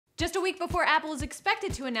Just a week before Apple is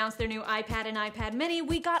expected to announce their new iPad and iPad mini,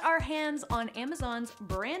 we got our hands on Amazon's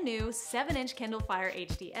brand new 7-inch Kindle Fire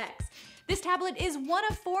HDX. This tablet is one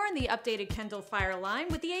of 4 in the updated Kindle Fire line,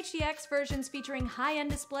 with the HDX versions featuring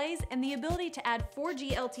high-end displays and the ability to add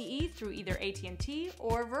 4G LTE through either AT&T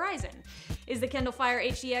or Verizon. Is the Kindle Fire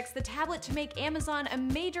HDX the tablet to make Amazon a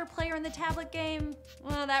major player in the tablet game?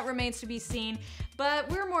 Well, that remains to be seen, but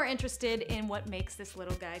we're more interested in what makes this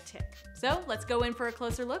little guy tick. So let's go in for a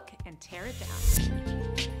closer look and tear it down.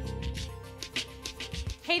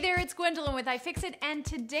 Hey there, it's Gwendolyn with iFixit, and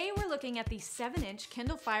today we're looking at the 7-inch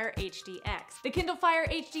Kindle Fire HDX. The Kindle Fire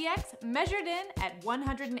HDX measured in at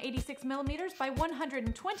 186 millimeters by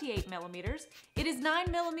 128 millimeters. It is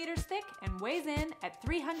 9 millimeters thick and weighs in at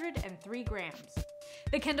 303 grams.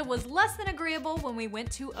 The Kindle was less than agreeable when we went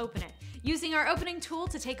to open it. Using our opening tool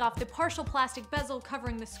to take off the partial plastic bezel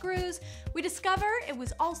covering the screws, we discover it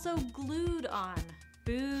was also glued on.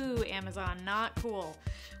 Boo, Amazon, not cool.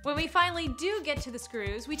 When we finally do get to the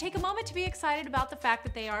screws, we take a moment to be excited about the fact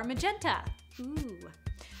that they are magenta. Ooh.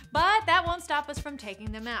 But that won't stop us from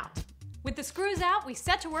taking them out. With the screws out, we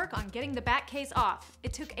set to work on getting the back case off.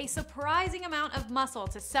 It took a surprising amount of muscle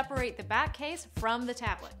to separate the back case from the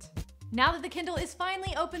tablet. Now that the Kindle is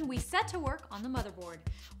finally open, we set to work on the motherboard.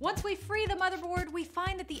 Once we free the motherboard, we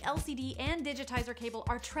find that the LCD and digitizer cable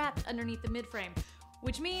are trapped underneath the midframe,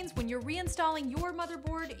 which means when you're reinstalling your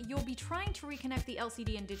motherboard, you'll be trying to reconnect the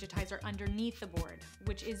LCD and digitizer underneath the board,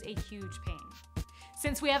 which is a huge pain.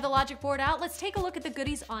 Since we have the logic board out, let's take a look at the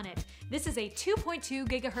goodies on it. This is a 2.2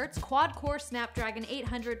 GHz quad-core Snapdragon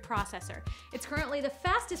 800 processor. It's currently the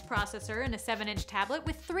fastest processor in a 7-inch tablet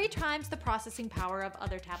with 3 times the processing power of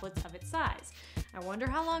other tablets of its size. I wonder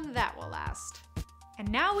how long that will last.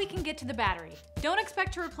 And now we can get to the battery. Don't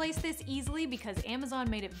expect to replace this easily because Amazon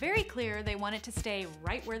made it very clear they want it to stay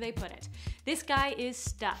right where they put it. This guy is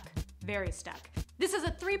stuck. Very stuck. This is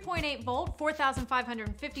a 3.8 volt,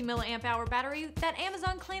 4,550 milliamp hour battery that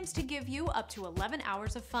Amazon claims to give you up to 11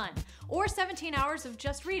 hours of fun, or 17 hours of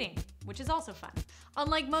just reading, which is also fun.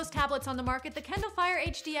 Unlike most tablets on the market, the Kindle Fire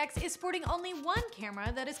HDX is sporting only one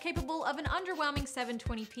camera that is capable of an underwhelming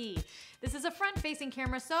 720p. This is a front-facing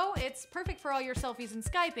camera, so it's perfect for all your selfies and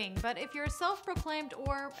Skyping, but if you're a self-proclaimed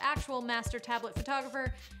or actual master tablet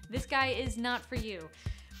photographer, this guy is not for you.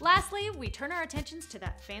 Lastly, we turn our attentions to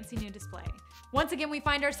that fancy new display. Once again, we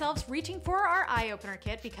find ourselves reaching for our eye-opener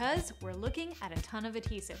kit because we're looking at a ton of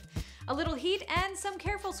adhesive. A little heat and some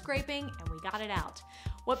careful scraping, and we got it out.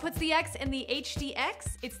 What puts the X in the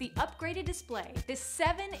HDX? It's the upgraded display. This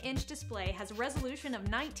 7-inch display has a resolution of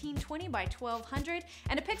 1920 by 1200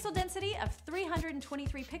 and a pixel density of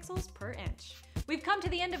 323 pixels per inch. We've come to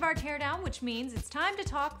the end of our teardown, which means it's time to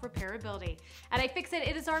talk repairability. At iFixit,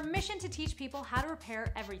 it is our mission to teach people how to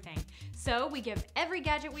repair everything. So we give every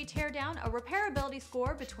gadget we tear down a repairability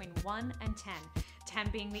score between 1 and 10. 10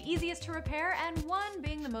 being the easiest to repair and 1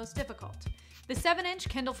 being the most difficult. The 7-inch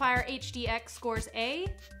Kindle Fire HDX scores a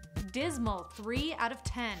dismal 3 out of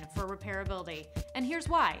 10 for repairability. And here's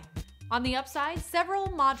why. On the upside, several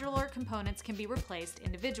modular components can be replaced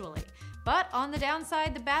individually. But on the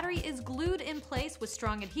downside, the battery is glued in place with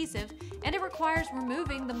strong adhesive, and it requires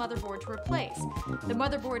removing the motherboard to replace. The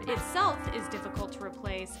motherboard itself is difficult to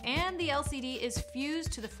replace, and the LCD is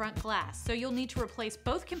fused to the front glass, so you'll need to replace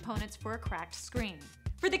both components for a cracked screen.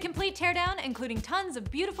 For the complete teardown, including tons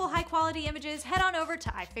of beautiful high-quality images, head on over to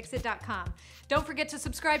ifixit.com. Don't forget to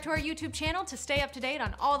subscribe to our YouTube channel to stay up to date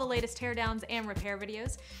on all the latest teardowns and repair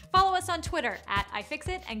videos. Follow us on Twitter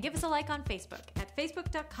 @iFixit and give us a like on Facebook at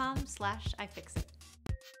facebook.com/iFixit.